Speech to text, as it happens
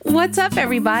What's up,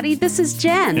 everybody? This is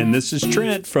Jen. And this is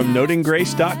Trent from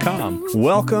NotingGrace.com.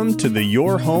 Welcome to the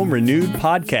Your Home Renewed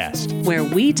podcast, where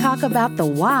we talk about the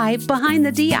why behind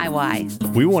the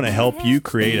DIY. We want to help you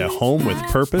create a home with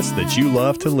purpose that you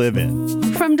love to live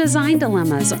in. From design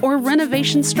dilemmas or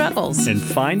renovation struggles. And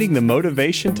finding the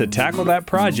motivation to tackle that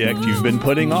project you've been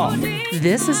putting off.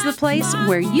 This is the place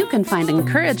where you can find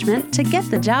encouragement to get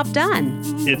the job done.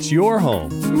 It's your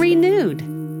home. Renewed.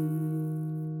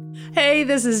 Hey,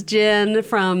 this is Jen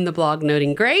from the blog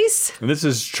Noting Grace. And this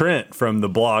is Trent from the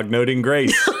blog Noting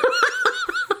Grace.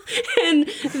 And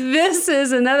this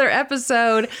is another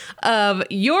episode of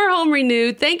Your Home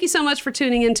Renewed. Thank you so much for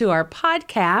tuning into our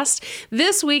podcast.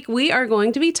 This week, we are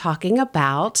going to be talking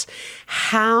about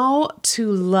how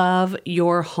to love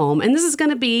your home. And this is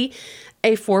going to be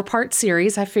a 4-part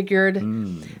series. I figured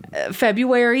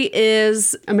February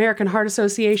is American Heart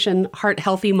Association Heart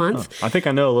Healthy Month. Oh, I think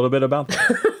I know a little bit about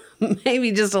that.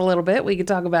 Maybe just a little bit. We could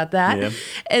talk about that. Yeah.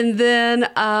 And then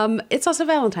it's also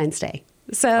Valentine's Day.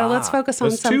 So let's focus on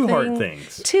something. 2 heart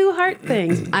things. 2 heart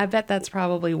things. I bet that's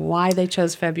probably why they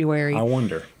chose February. I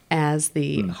wonder. As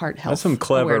the heart health. That's some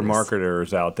clever awareness.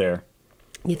 marketers out there.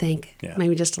 You think? Yeah.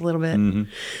 Maybe just a little bit. Mm-hmm.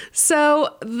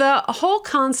 So the whole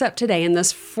concept today in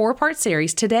this 4-part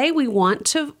series, today we want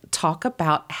to talk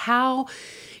about how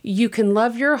you can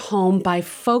love your home by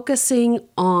focusing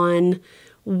on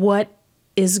what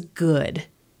is good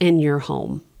in your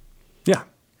home. Yeah.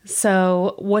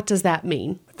 So what does that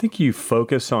mean? I think you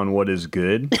focus on what is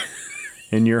good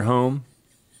in your home.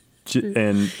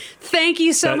 And thank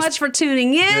you so much for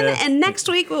tuning in. Yeah. And next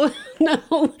week, let's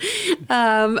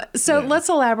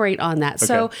elaborate on that. Okay.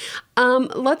 So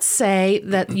let's say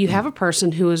that you have a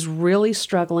person who is really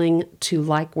struggling to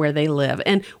like where they live.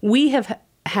 And we have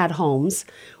had homes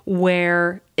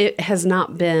where it has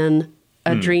not been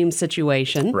a dream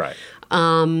situation. Right.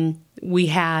 We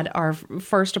had our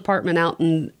first apartment out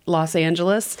in Los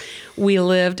Angeles. We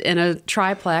lived in a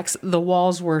triplex. The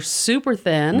walls were super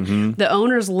thin. Mm-hmm. The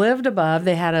owners lived above.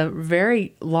 They had a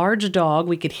very large dog.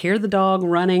 We could hear the dog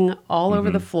running all over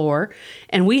the floor.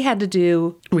 And we had to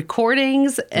do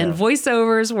recordings and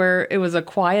voiceovers where it was a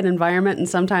quiet environment. And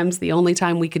sometimes the only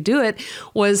time we could do it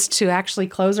was to actually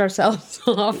close ourselves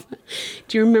off.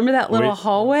 Do you remember that little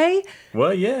hallway?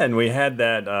 Well, yeah. And we had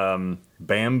that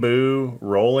bamboo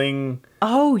rolling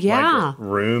like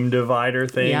room divider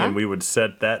thing, and we would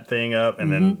set that thing up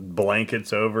and then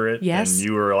blankets over it. Yes. And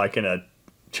you were like in a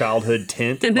childhood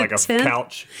tent, In a like a tent.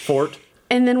 couch fort.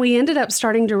 And then we ended up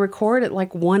starting to record at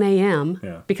like 1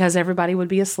 a.m. because everybody would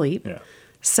be asleep. Yeah.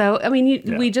 So, I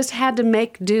mean, we just had to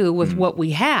make do with what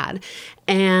we had.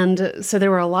 And so there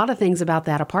were a lot of things about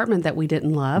that apartment that we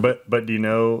didn't love. But do you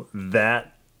know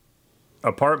that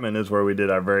apartment is where we did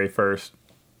our very first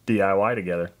DIY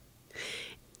together?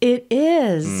 It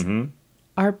is.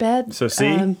 Our bed. So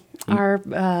see?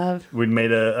 We'd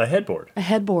made a headboard. A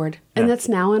headboard. And that's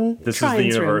now in This Trian's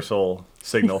is the room. universal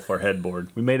signal for headboard.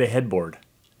 We made a headboard.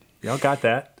 Y'all got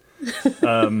that?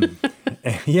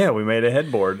 Yeah, we made a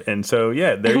headboard. And so,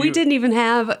 We didn't even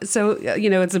have, it's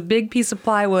a big piece of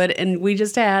plywood, and we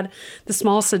just had the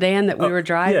small sedan that we were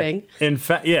driving. Yeah. In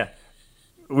fact,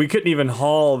 we couldn't even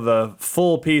haul the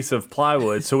full piece of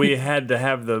plywood, so we had to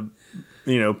have the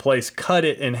place cut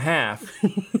it in half,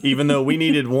 even though we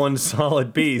needed one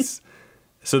solid piece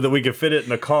so that we could fit it in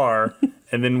the car.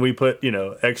 And then we put,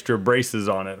 extra braces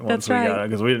on it once we got it,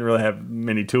 because we didn't really have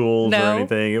many tools or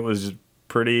anything. It was just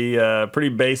pretty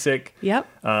basic. Yep.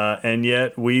 And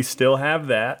yet we still have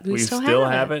that. We still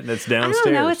have it, and it's downstairs.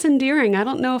 I don't know. It's endearing. I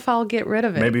don't know if I'll get rid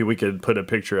of it. Maybe we could put a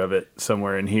picture of it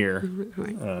somewhere in here.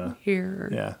 Here.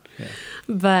 Yeah.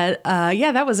 But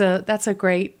that's a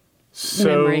great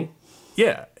memory.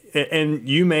 Yeah, and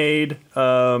you made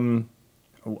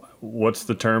what's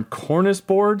the term? Cornice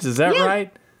boards? Is that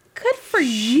right? Good for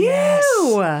you.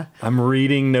 Yes. I'm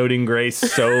reading Noting Grace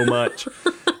so much.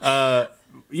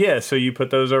 So you put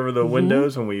those over the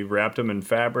windows, and we wrapped them in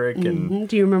fabric. And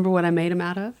do you remember what I made them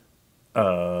out of?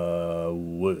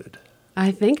 Wood.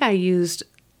 I think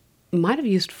might have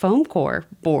used foam core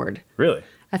board. Really?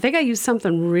 I think I used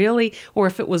something really, or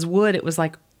if it was wood, it was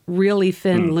like really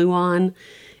thin Luan.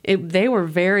 They were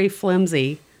very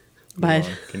flimsy, but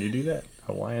Can you do that?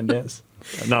 Hawaiian dance?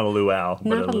 Not a luau.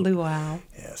 not a luau.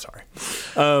 Yeah, sorry.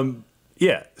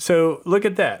 So look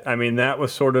at that. I mean, that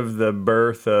was sort of the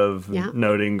birth of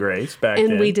Noting Grace back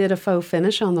then. And we did a faux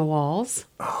finish on the walls.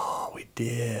 Oh, we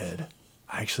did.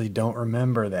 I actually don't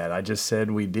remember that. I just said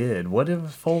we did. What is a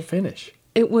full finish?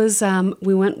 It was,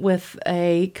 we went with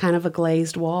a kind of a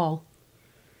glazed wall.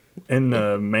 In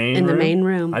the main room? In the main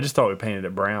room. I just thought we painted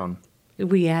it brown.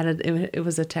 We added, it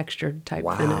was a textured type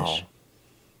finish.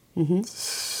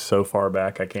 so far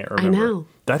back I can't remember. know.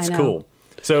 That's I know. cool.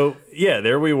 So yeah,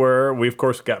 there we were. We of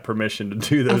course got permission to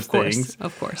do those things.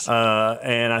 Of course.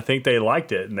 And I think they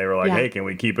liked it, and they were like, Yeah. "Hey, can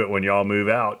we keep it when y'all move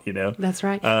out?" That's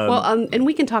right. And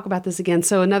we can talk about this again.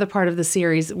 So another part of the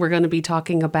series, we're going to be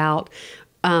talking about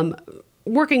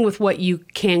working with what you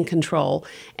can control.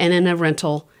 And in a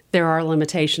rental, there are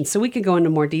limitations. So we could go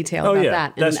into more detail about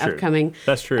that in an upcoming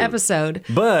episode.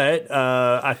 But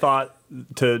I thought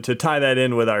to tie that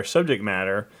in with our subject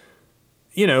matter,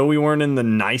 we weren't in the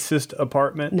nicest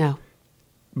apartment. No.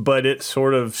 But it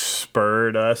sort of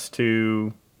spurred us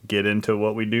to get into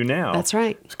what we do now. That's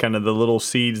right. It's kind of the little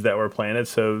seeds that were planted.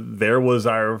 So there was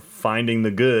our finding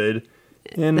the good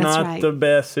in not the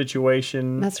best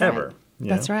situation ever. Right.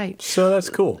 That's right. So that's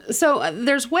cool. So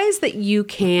there's ways that you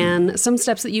can, some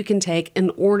steps that you can take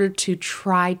in order to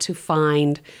try to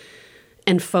find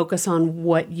and focus on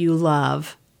what you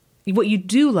love, what you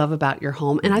do love about your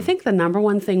home. And I think the number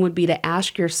one thing would be to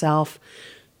ask yourself,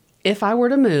 if I were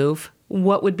to move,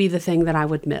 what would be the thing that I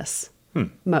would miss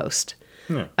most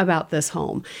about this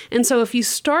home? And so if you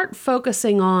start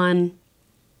focusing on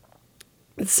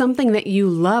something that you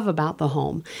love about the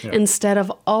home, instead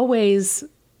of always,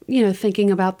 thinking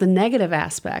about the negative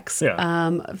aspects,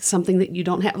 something that you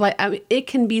don't have, it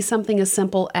can be something as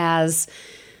simple as,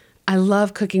 I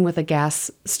love cooking with a gas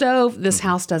stove. This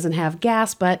house doesn't have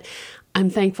gas, but I'm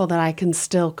thankful that I can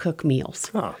still cook meals.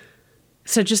 Huh.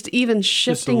 So just even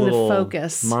shifting just a the little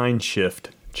focus. mind shift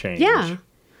change. Yeah.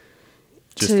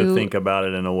 Just to think about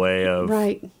it in a way of...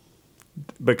 Right.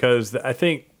 Because I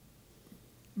think,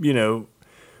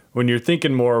 when you're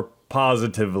thinking more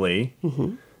positively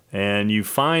and you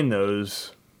find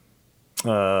those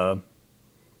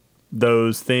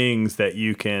things that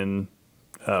you can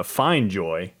find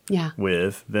joy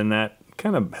with, then that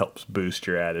kind of helps boost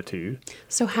your attitude.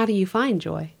 So how do you find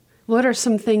joy? What are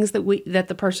some things that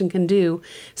the person can do?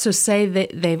 So say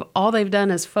that they've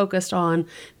done is focused on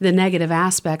the negative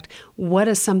aspect. What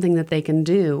is something that they can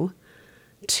do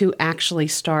to actually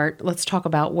start? Let's talk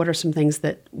about what are some things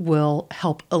that will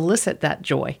help elicit that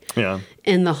joy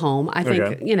in the home. I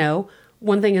think,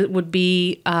 one thing would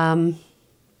be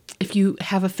if you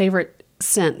have a favorite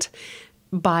scent,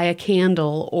 buy a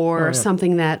candle or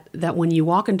something that when you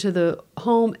walk into the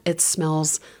home, it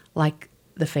smells like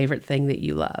the favorite thing that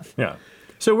you love. Yeah.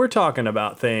 So we're talking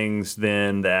about things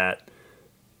then that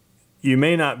you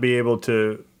may not be able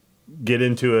to get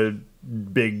into a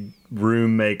big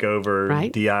room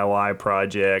makeover DIY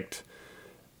project,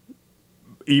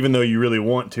 even though you really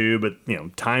want to, but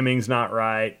timing's not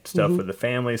right. Stuff with the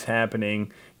family's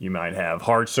happening. You might have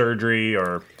heart surgery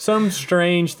or some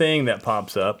strange thing that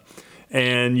pops up,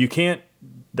 and you can't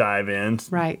dive in.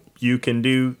 Right. You can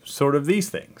do sort of these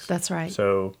things. That's right.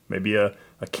 So maybe a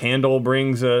candle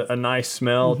brings a nice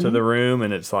smell to the room,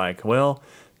 and it's like, well,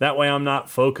 that way I'm not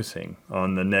focusing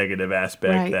on the negative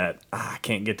aspect that I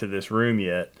can't get to this room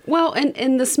yet. Well,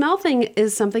 and the smell thing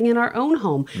is something in our own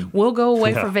home. We'll go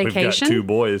away for vacation. We've got 2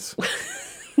 boys.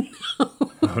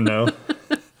 Oh, no.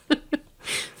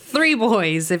 3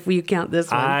 boys, if we count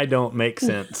this one. I don't make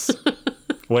sense.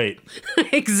 Wait.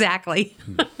 Exactly.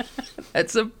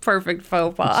 That's a perfect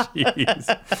faux pas.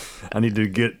 Jeez. I need to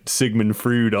get Sigmund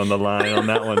Freud on the line on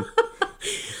that one.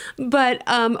 But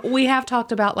we have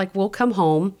talked about, we'll come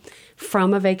home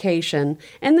from a vacation,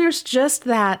 and there's just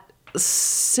that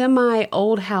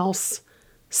semi-old house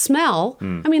smell.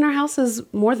 I mean, our house is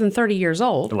more than 30 years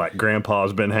old. Like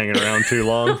Grandpa's been hanging around too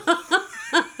long.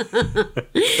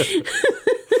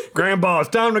 Grandpa, it's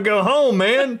time to go home,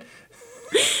 man.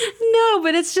 No,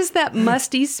 but it's just that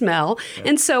musty smell.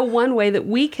 And so one way that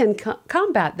we can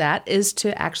combat that is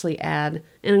to actually add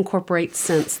and incorporate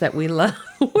scents that we love.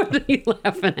 What are you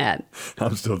laughing at?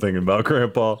 I'm still thinking about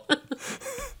Grandpa.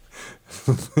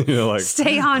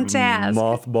 Stay on task.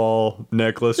 Mothball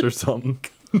necklace or something.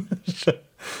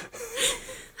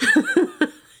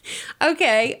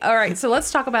 Okay. All right. So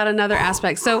let's talk about another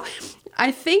aspect. So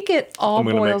I think it all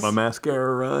boils... I'm going to make my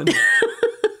mascara run.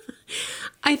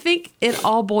 I think it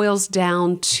all boils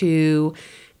down to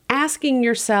asking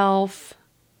yourself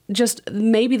just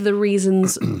maybe the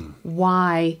reasons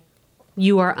why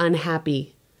you are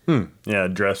unhappy. Yeah,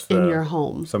 address in your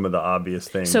home. Some of the obvious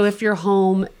things. So if your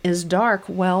home is dark,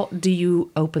 well, do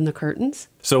you open the curtains?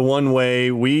 So one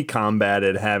way we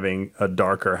combated having a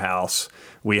darker house,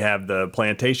 we have the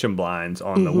plantation blinds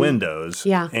on the windows.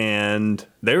 Yeah. And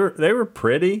they were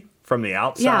pretty from the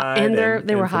outside. Yeah, and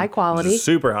they were high quality.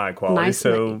 Super high quality. Nice.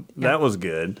 So that was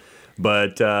good.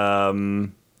 But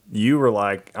you were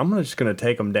like, I'm just going to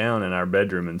take them down in our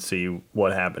bedroom and see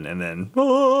what happened. And then,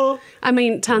 I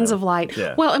mean, tons of light.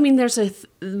 Yeah. Well, I mean, there's a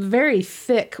very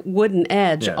thick wooden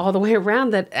edge Yeah. all the way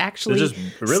around that actually just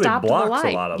really stopped blocks the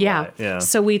light. a lot of yeah. light. Yeah.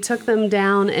 So we took them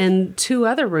down in 2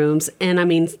 other rooms, and I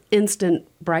mean, instant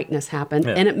brightness happened,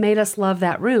 and it made us love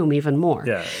that room even more.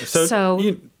 yeah.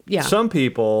 Yeah. Some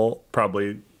people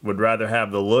probably would rather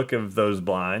have the look of those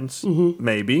blinds,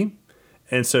 maybe.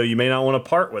 And so you may not want to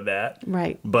part with that.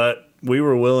 Right. But we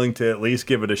were willing to at least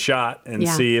give it a shot and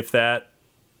Yeah. see if that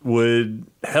would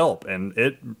help. And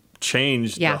it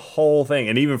changed Yeah. the whole thing.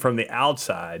 And even from the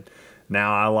outside,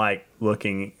 now I like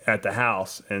looking at the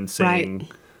house and seeing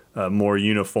a more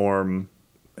uniform.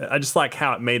 I just like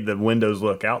how it made the windows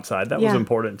look outside. That was Yeah.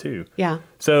 important too. Yeah.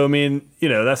 So, I mean,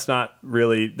 that's not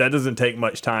really, that doesn't take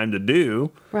much time to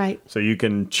do. Right. So you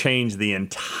can change the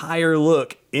entire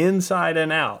look inside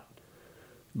and out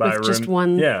by With just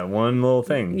one- one little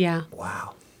thing. Yeah.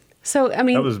 Wow. So, I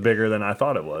mean, That was bigger than I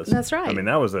thought it was. That's right. I mean,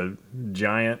 that was a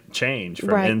giant change from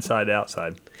Right. inside to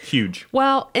outside. Huge.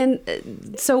 well, and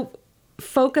so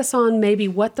focus on maybe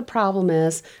what the problem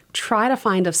is. Try to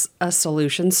find a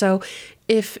solution. So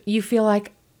if you feel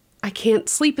like I can't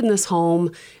sleep in this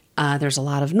home, there's a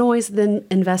lot of noise, then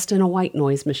invest in a white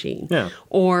noise machine. Yeah.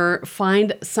 Or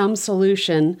find some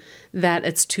solution that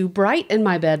it's too bright in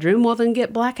my bedroom. Well, then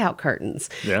get blackout curtains.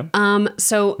 Yeah.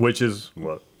 So Which is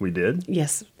what we did.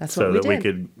 yes, that's So what we that did. we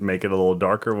could make it a little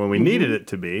darker when we needed it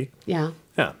to be. Yeah.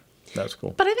 Yeah. That's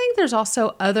cool. But I think there's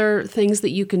also other things that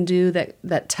you can do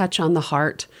that touch on the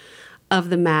heart of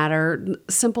the matter.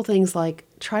 Simple things like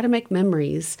try to make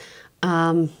memories,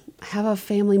 have a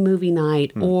family movie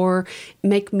night, or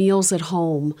make meals at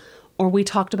home. Or we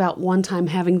talked about one time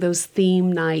having those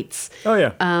theme nights Oh,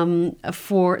 yeah.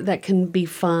 for that can be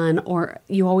fun. Or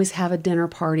you always have a dinner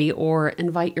party, or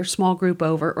invite your small group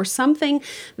over, or something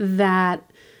that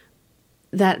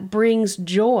brings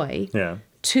joy Yeah.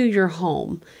 to your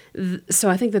home. So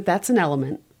I think that's an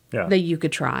element Yeah. that you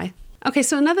could try. Okay,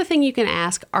 so another thing you can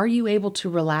ask, are you able to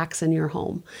relax in your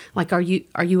home? Like are you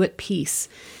at peace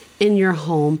in your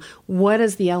home? What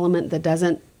is the element that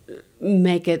doesn't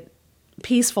make it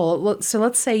peaceful? So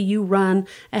let's say you run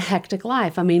a hectic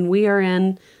life. I mean, we are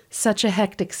in such a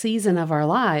hectic season of our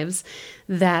lives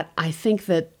that I think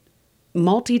that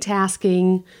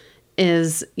multitasking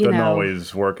is, Doesn't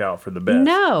always work out for the best.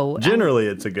 No. Generally,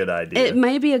 it's a good idea. It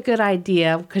may be a good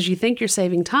idea because you think you're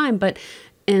saving time, but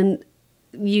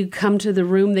you come to the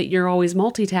room that you're always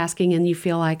multitasking and you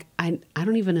feel like, I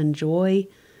don't even enjoy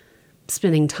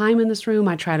spending time in this room.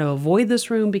 I try to avoid this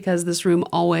room because this room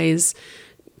always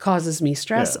causes me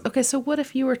stress. Yeah. Okay, so what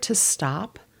if you were to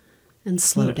stop and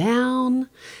slow down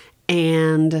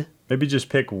and, Maybe just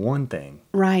pick one thing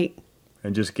right,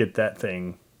 and just get that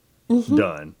thing Mm-hmm.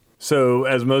 done. So,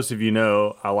 as most of you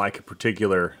know, I like a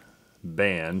particular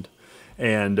band,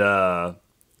 and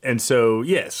so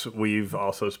yes, we've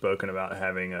also spoken about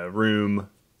having a room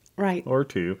right, or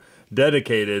two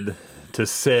dedicated to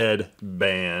said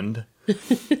band,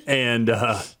 and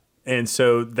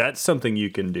so that's something you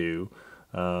can do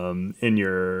in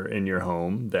your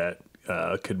home that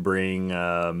could bring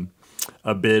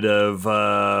a bit of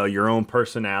your own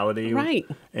personality, Right.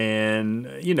 And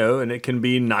and it can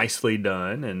be nicely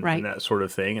done and, Right. and that sort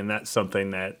of thing. And that's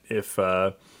something that if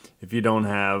you don't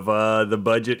have the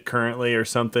budget currently or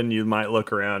something, you might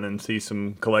look around and see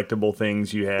some collectible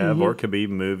things you have, or it could be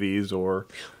movies or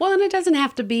Well, and it doesn't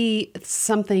have to be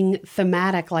something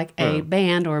thematic like a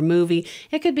band or a movie.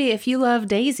 It could be if you love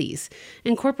daisies,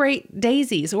 incorporate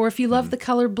daisies, or if you love the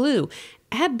color blue,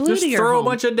 add blue just to your throw home. a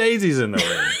bunch of daisies in the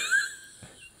room.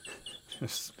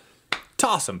 Just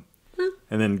toss them,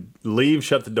 and then leave.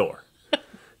 Shut the door.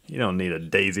 You don't need a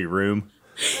daisy room.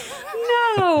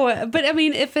 No, but I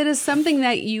mean, if it is something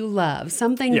that you love,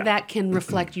 something Yeah. that can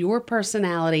reflect your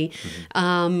personality,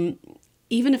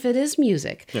 even if it is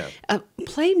music, Yeah.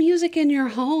 play music in your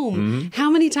home. How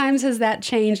many times has that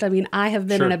changed? I mean, I have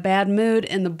been Sure. in a bad mood,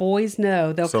 and the boys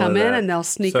know. They'll Some come of in that- and they'll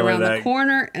sneak some of around the that-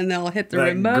 corner and they'll hit the That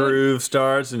remote. groove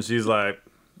starts, and she's like,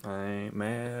 "I ain't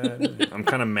mad. I'm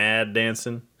kind of mad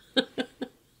dancing."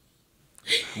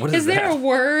 What Is there that? a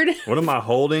word? What am I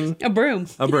holding? A broom.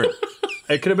 A broom.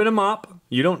 It could have been a mop.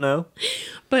 You don't know.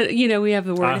 But, we have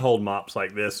the word. I hold mops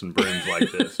like this and brooms like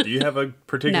this. Do you have a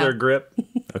particular No. grip?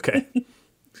 Okay.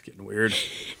 It's getting weird.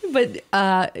 But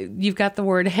you've got the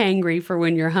word hangry for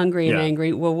when you're hungry and Yeah.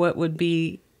 angry. Well, what would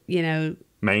be,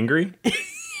 Mangry?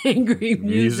 angry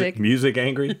music? Music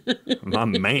angry?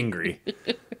 I'm mangry.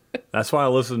 That's why I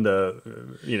listen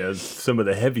to, some of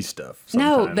the heavy stuff.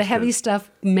 No, sometimes, the heavy 'cause,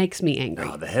 stuff makes me angry.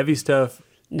 the heavy stuff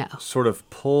No. sort of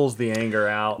pulls the anger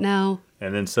out. No.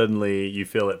 and then suddenly you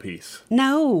feel at peace.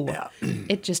 No, Yeah.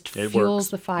 it just It fuels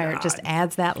works. the fire. It just God.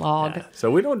 adds that log. Yeah. So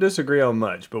we don't disagree on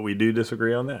much, but we do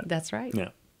disagree on that. That's right. Yeah.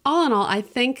 All in all, I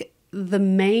think the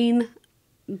main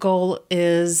goal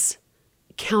is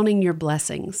counting your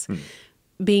blessings,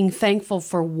 being thankful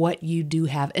for what you do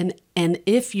have. And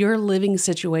if your living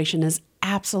situation is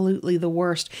absolutely the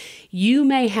worst, you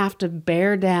may have to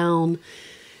bear down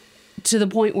to the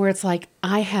point where it's like,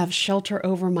 I have shelter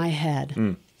over my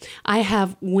head. I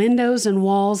have windows and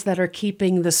walls that are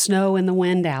keeping the snow and the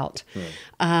wind out.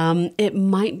 It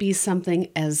might be something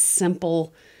as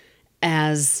simple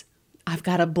as I've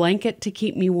got a blanket to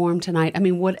keep me warm tonight. I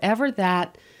mean, whatever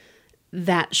that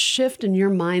shift in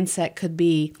your mindset could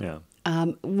be, Yeah.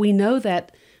 we know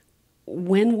that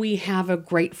when we have a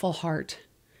grateful heart,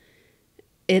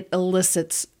 it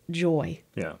elicits joy.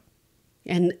 Yeah.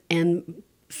 And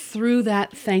through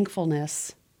that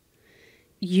thankfulness,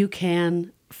 you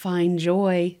can find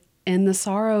joy in the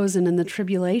sorrows and in the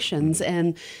tribulations.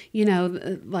 And, you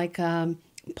know, like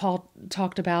Paul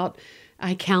talked about,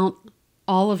 I count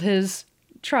all of his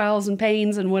trials and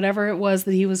pains and whatever it was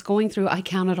that he was going through, I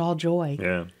count it all joy.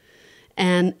 Yeah.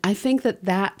 And I think that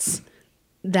that's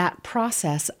that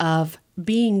process of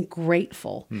being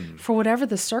grateful for whatever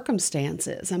the circumstance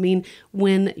is. I mean,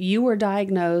 when you were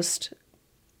diagnosed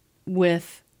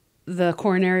with the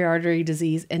coronary artery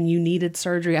disease and you needed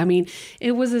surgery, I mean,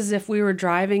 it was as if we were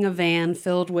driving a van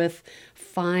filled with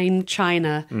fine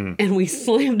china and we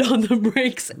slammed on the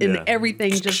brakes and Yeah.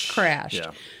 everything just crashed.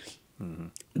 Yeah.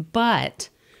 But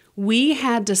we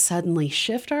had to suddenly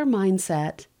shift our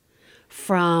mindset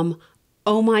from,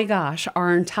 oh my gosh,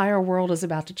 our entire world is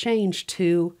about to change,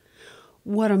 to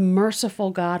what a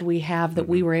merciful God we have that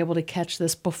we were able to catch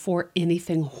this before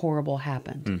anything horrible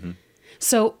happened.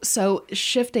 So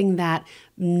shifting that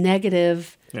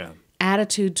negative Yeah.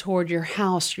 attitude toward your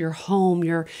house, your home,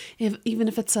 even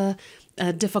if it's a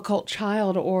difficult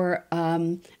child or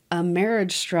a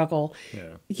marriage struggle,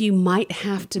 you might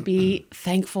have to be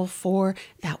thankful for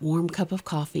that warm cup of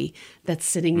coffee that's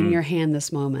sitting in your hand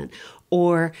this moment,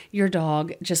 or your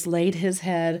dog just laid his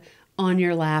head on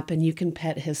your lap and you can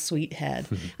pet his sweet head.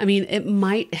 I mean, it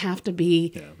might have to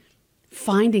be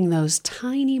finding those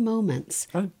tiny moments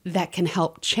that can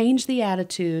help change the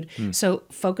attitude. So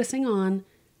focusing on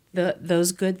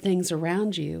those good things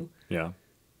around you, Yeah.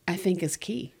 I think, is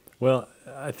key. Well,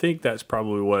 I think that's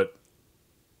probably what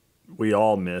we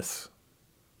all miss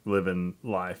living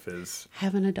life is.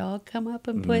 Having a dog come up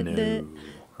and put the...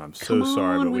 I'm so Come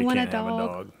sorry, on, but we we want a can't have a dog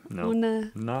dog. No, on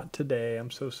the- not today.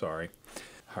 I'm so sorry.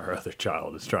 Our other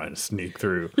child is trying to sneak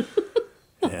through.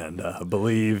 And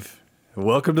believe.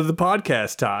 Welcome to the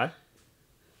podcast, Ty.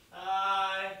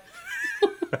 Hi.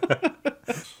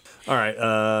 All right.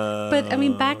 But I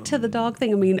mean, back to the dog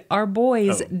thing. I mean, our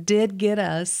boys did get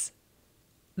us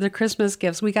the Christmas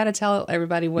gifts. We got to tell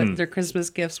everybody what their Christmas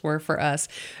gifts were for us.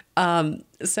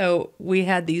 So we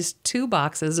had these 2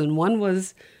 boxes, and one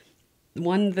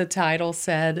the title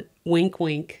said "Wink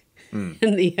Wink," and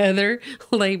the other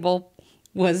label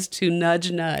was "To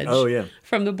Nudge Nudge." Oh, yeah.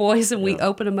 From the boys, and we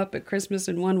opened them up at Christmas,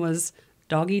 and one was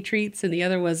doggy treats, and the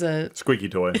other was a... Squeaky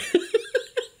toy.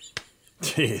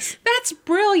 Jeez. That's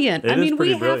brilliant. It I is mean, we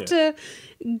pretty have brilliant. to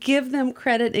give them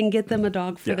credit and get them a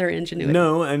dog for their ingenuity.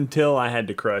 No, until I had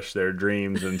to crush their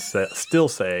dreams and still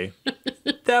say,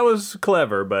 that was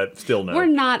clever, but still no. We're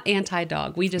not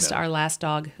anti-dog. We just, our last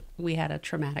dog, we had a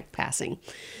traumatic passing.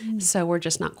 So we're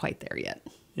just not quite there yet.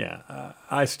 Yeah,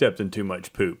 I stepped in too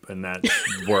much poop, and that's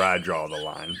where I draw the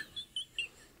line.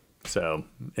 So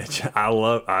I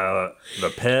love the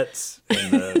pets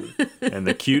and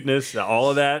the cuteness,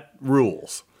 all of that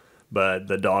rules. But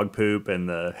the dog poop and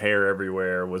the hair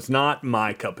everywhere was not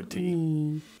my cup of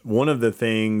tea. One of the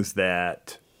things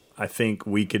that I think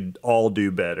we could all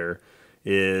do better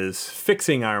is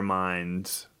fixing our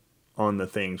minds on the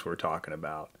things we're talking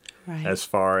about. Right. As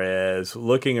far as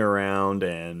looking around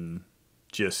and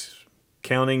just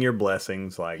counting your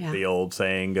blessings, like the old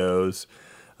saying goes.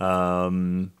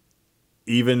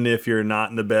 Even if you're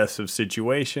not in the best of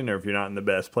situation or if you're not in the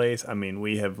best place, I mean,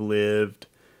 we have lived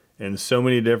in so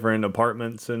many different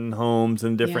apartments and homes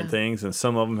and different things, and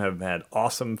some of them have had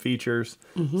awesome features.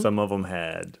 Some of them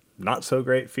had not so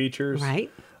great features. Right.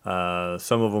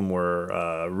 Some of them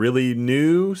were really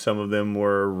new. Some of them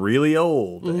were really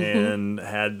old and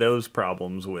had those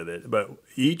problems with it. But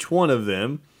each one of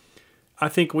them, I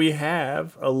think we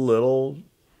have a little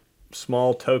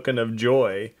small token of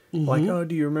joy. Like, oh,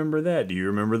 do you remember that? Do you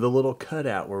remember the little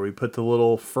cutout where we put the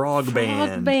little frog band?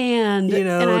 Frog band. You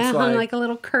know, and I it's hung like- like a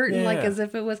little curtain, like Yeah. as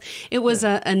if it was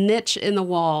a niche in the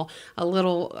wall, a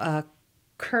little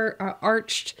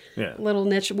arched Yeah. little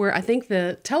niche where I think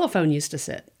the telephone used to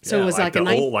sit. So Yeah, it was like the a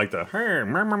nice. old, like the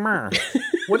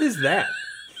what is that?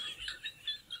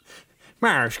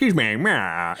 Excuse me,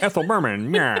 Ethel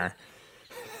Berman. Yeah,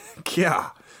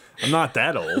 I'm not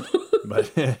that old,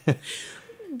 but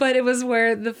But it was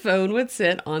where the phone would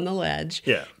sit on the ledge.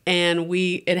 Yeah. And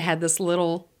it had this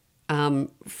little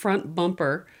front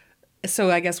bumper. So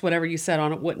I guess whatever you said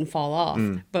on it wouldn't fall off.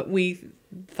 But we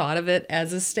thought of it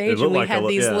as a stage. looked And we like had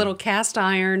these yeah. little cast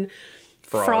iron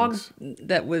Frogs.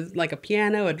 that was like a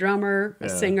piano, a drummer, a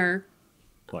singer.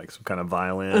 like some kind of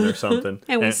violin or something.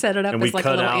 And we set it up and as we like a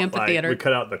cut little out, amphitheater. we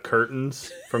cut out the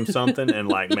curtains from something and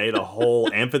like made a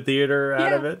whole amphitheater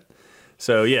out of it.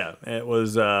 So yeah, it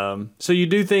was. So you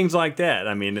do things like that.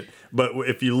 I mean, but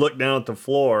if you look down at the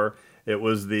floor, it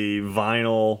was the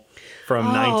vinyl from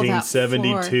that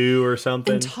 1972 or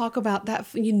something. And talk about that.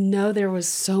 There was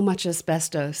so much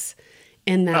asbestos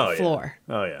in that floor.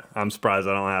 Yeah. Oh yeah, I'm surprised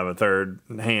I don't have a third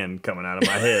hand coming out of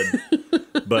my head.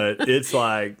 But it's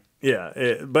like.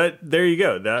 Yeah, but there you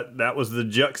go. That was the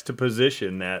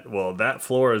juxtaposition that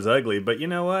floor is ugly, but you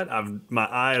know what? My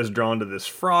eye is drawn to this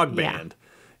frog band,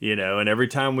 and every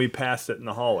time we passed it in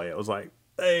the hallway, it was like,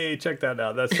 hey, check that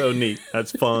out. That's so neat.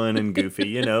 That's fun and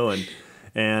goofy, but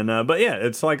yeah,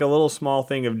 it's like a little small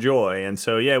thing of joy. And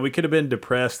so, yeah, we could have been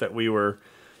depressed that we were,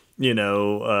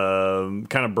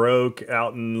 kind of broke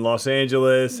out in Los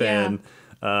Angeles and,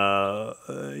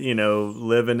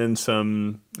 living in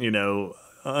some,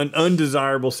 an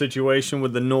undesirable situation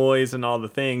with the noise and all the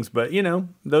things, but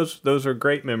those are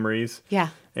great memories. Yeah.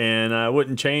 And I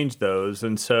wouldn't change those.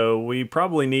 And so we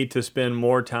probably need to spend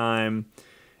more time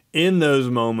in those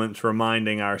moments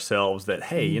reminding ourselves that,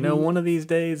 hey, one of these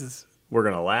days we're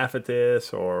going to laugh at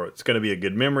this, or it's going to be a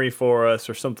good memory for us,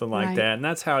 or something like that. And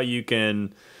that's how you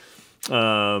can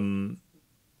find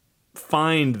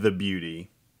the beauty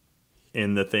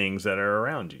in the things that are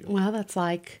around you. Well, that's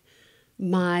like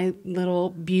my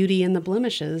little Beauty and the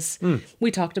Blemishes.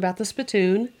 We talked about the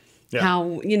spittoon, how,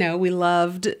 we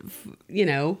loved,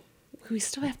 we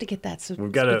still have to get that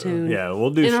We've got spittoon. we'll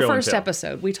do in show our and first tell.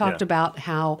 episode. We talked about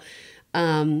how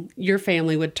your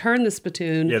family would turn the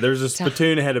spittoon. Yeah, there's a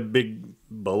spittoon that had a big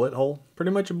bullet hole, pretty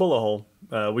much a bullet hole.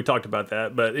 We talked about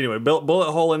that, but anyway,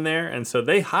 bullet hole in there, and so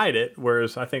they hide it,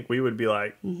 whereas I think we would be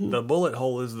like, the bullet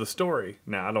hole is the story.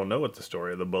 Now, I don't know what the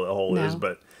story of the bullet hole is,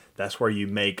 but that's where you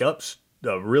make up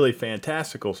a really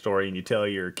fantastical story and you tell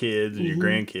your kids and your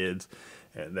grandkids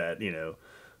that,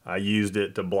 I used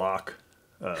it to block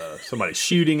somebody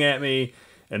shooting at me,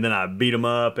 and then I beat them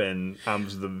up and I'm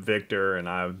the victor, and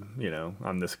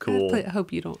I'm this cool. I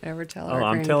hope you don't ever tell our grandkids.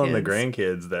 I'm telling the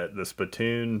grandkids that the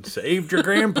spittoon saved your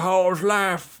grandpa's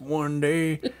life one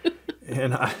day.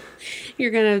 And you're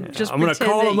going to just I'm going to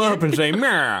call them up and say,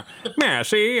 Meh,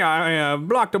 see, I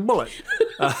blocked a bullet.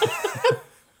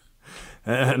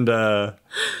 And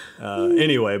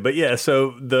anyway, but yeah,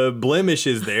 so the blemish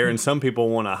is there, and some people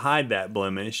want to hide that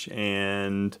blemish,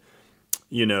 and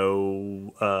we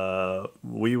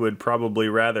would probably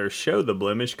rather show the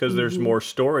blemish because there's more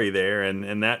story there,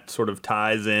 and that sort of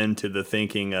ties into the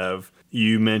thinking of,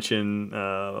 you mentioned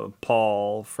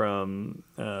Paul from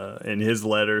in his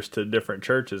letters to different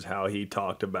churches, how he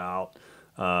talked about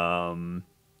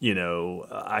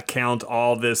I count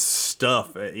all this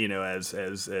stuff,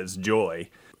 as joy.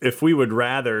 If we would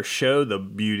rather show the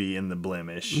beauty in the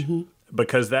blemish,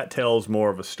 because that tells more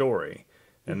of a story,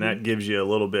 and that gives you a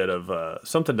little bit of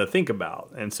something to think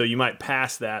about. And so you might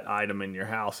pass that item in your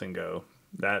house and go,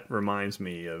 that reminds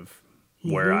me of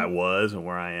where I was and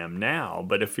where I am now.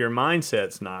 But if your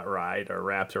mindset's not right or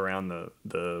wrapped around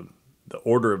the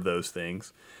order of those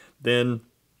things, then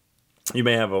you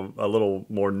may have a little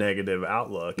more negative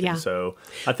outlook. Yeah. And so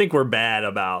I think we're bad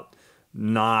about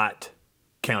not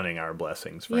counting our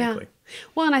blessings, frankly. Yeah.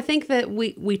 Well, and I think that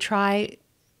we try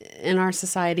in our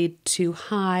society to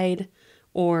hide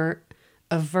or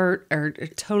avert or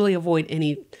totally avoid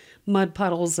any mud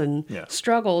puddles and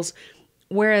struggles.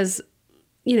 Whereas,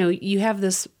 you have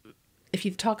this, if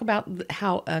you talk about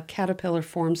how a caterpillar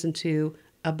forms into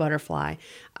a butterfly,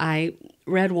 I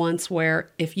read once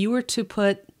where if you were to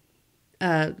put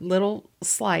a little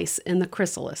slice in the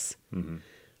chrysalis,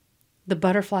 the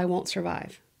butterfly won't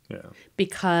survive. Yeah.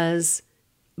 Because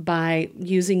by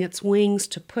using its wings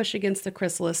to push against the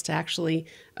chrysalis to actually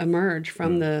emerge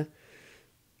from the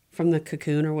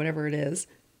cocoon or whatever it is,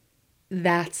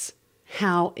 that's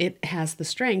how it has the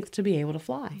strength to be able to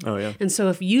fly. Oh, yeah. And so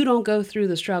if you don't go through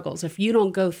the struggles, if you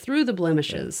don't go through the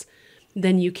blemishes,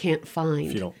 then you can't find.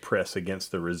 If you don't press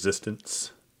against the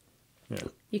resistance. Yeah.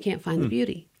 You can't find the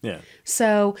beauty. Yeah.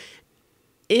 So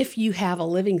if you have a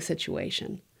living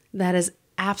situation that is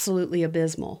absolutely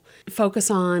abysmal. Focus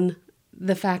on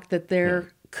the fact that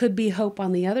there could be hope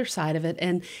on the other side of it,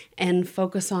 and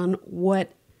focus on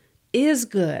what is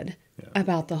good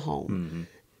about the home.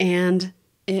 And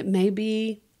it may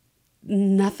be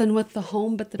nothing with the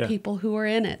home but the people who are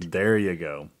in it. There you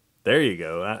go. There you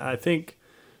go. I think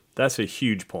that's a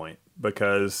huge point,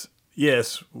 because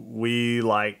yes, we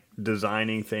like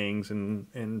designing things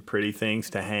and pretty things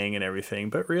to hang and everything,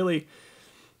 but really,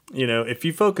 if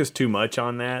you focus too much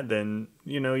on that, then,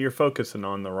 you're focusing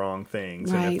on the wrong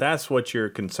things. Right. And if that's what you're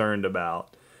concerned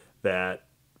about, that,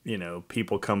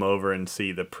 people come over and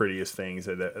see the prettiest things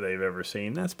that they've ever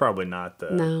seen, that's probably not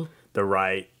the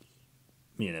right,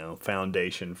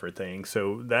 foundation for things.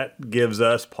 So that gives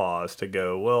us pause to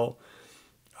go, well,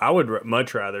 I would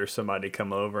much rather somebody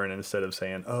come over and instead of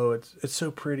saying, oh, it's so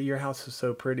pretty, your house is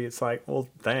so pretty, it's like, well,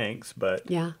 thanks. But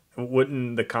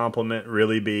wouldn't the compliment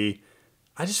really be,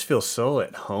 I just feel so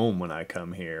at home when I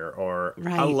come here, or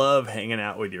I love hanging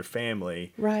out with your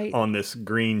family on this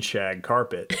green shag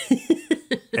carpet.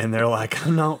 And they're like, I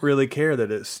don't really care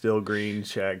that it's still green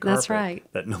shag carpet. That's right.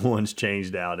 That no one's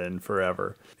changed out in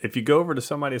forever. If you go over to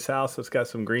somebody's house that's got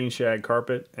some green shag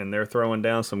carpet and they're throwing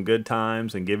down some good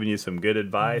times and giving you some good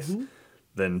advice,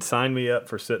 then sign me up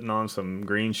for sitting on some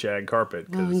green shag carpet.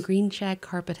 Well, and green shag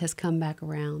carpet has come back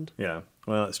around. Yeah,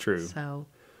 well, it's true. So,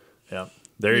 yeah.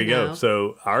 There you go.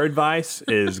 So our advice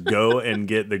is go and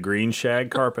get the green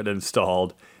shag carpet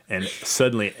installed, and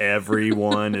suddenly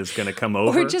everyone is going to come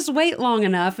over. Or just wait long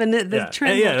enough, and the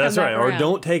trend will come that's back right. around. Or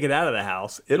don't take it out of the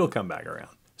house. It'll come back around.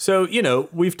 So,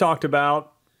 we've talked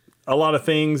about a lot of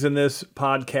things in this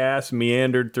podcast,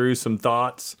 meandered through some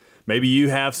thoughts. Maybe you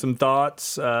have some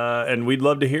thoughts, and we'd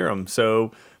love to hear them.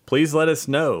 So please let us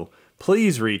know.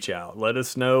 Please reach out. Let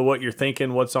us know what you're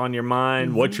thinking, what's on your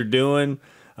mind, what you're doing,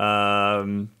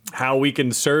 how we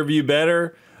can serve you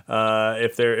better.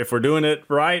 If we're doing it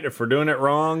right, if we're doing it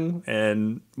wrong,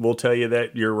 and we'll tell you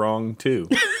that you're wrong too.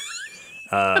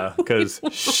 Because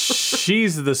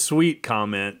she's the sweet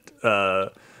comment.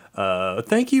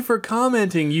 Thank you for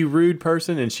commenting, you rude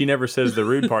person. And she never says the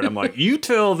rude part. I'm like, you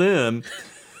tell them.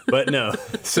 But no.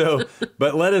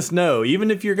 But let us know.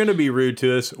 Even if you're going to be rude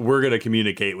to us, we're going to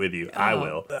communicate with you. I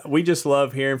will. We just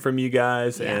love hearing from you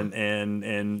guys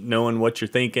and knowing what you're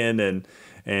thinking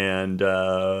and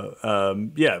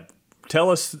tell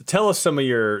us some of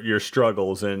your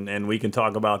struggles, and we can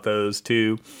talk about those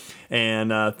too.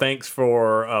 And thanks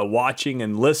for watching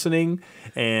and listening.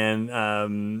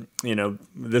 And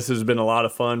this has been a lot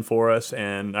of fun for us,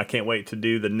 and I can't wait to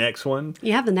do the next one.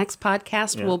 Yeah, the next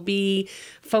podcast will be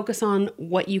focus on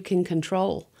what you can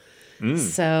control.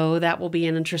 So that will be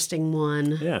an interesting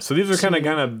one. Yeah. So these are kind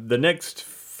of the next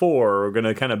 4 are going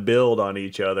to kind of build on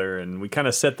each other, and we kind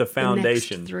of set the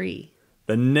foundation. The next 3.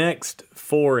 The next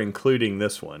 4, including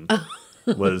this one,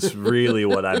 was really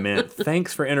what I meant.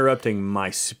 Thanks for interrupting my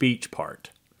speech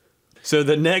part. So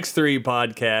the next 3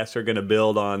 podcasts are going to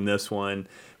build on this one.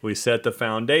 We set the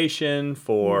foundation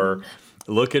for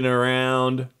looking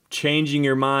around, changing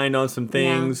your mind on some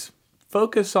things.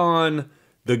 Focus on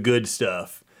the good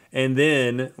stuff. And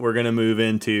then we're going to move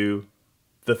into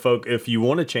if you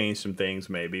want to change some things,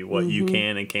 maybe what you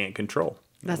can and can't control.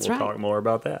 That's we'll right. talk more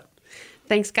about that.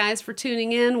 Thanks, guys, for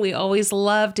tuning in. We always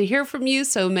love to hear from you,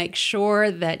 so make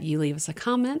sure that you leave us a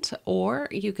comment, or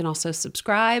you can also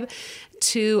subscribe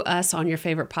to us on your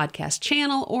favorite podcast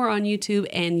channel or on YouTube,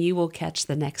 and you will catch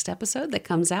the next episode that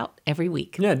comes out every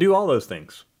week. Yeah, do all those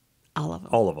things. All of them.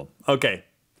 All of them. Okay.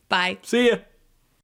 Bye. See ya.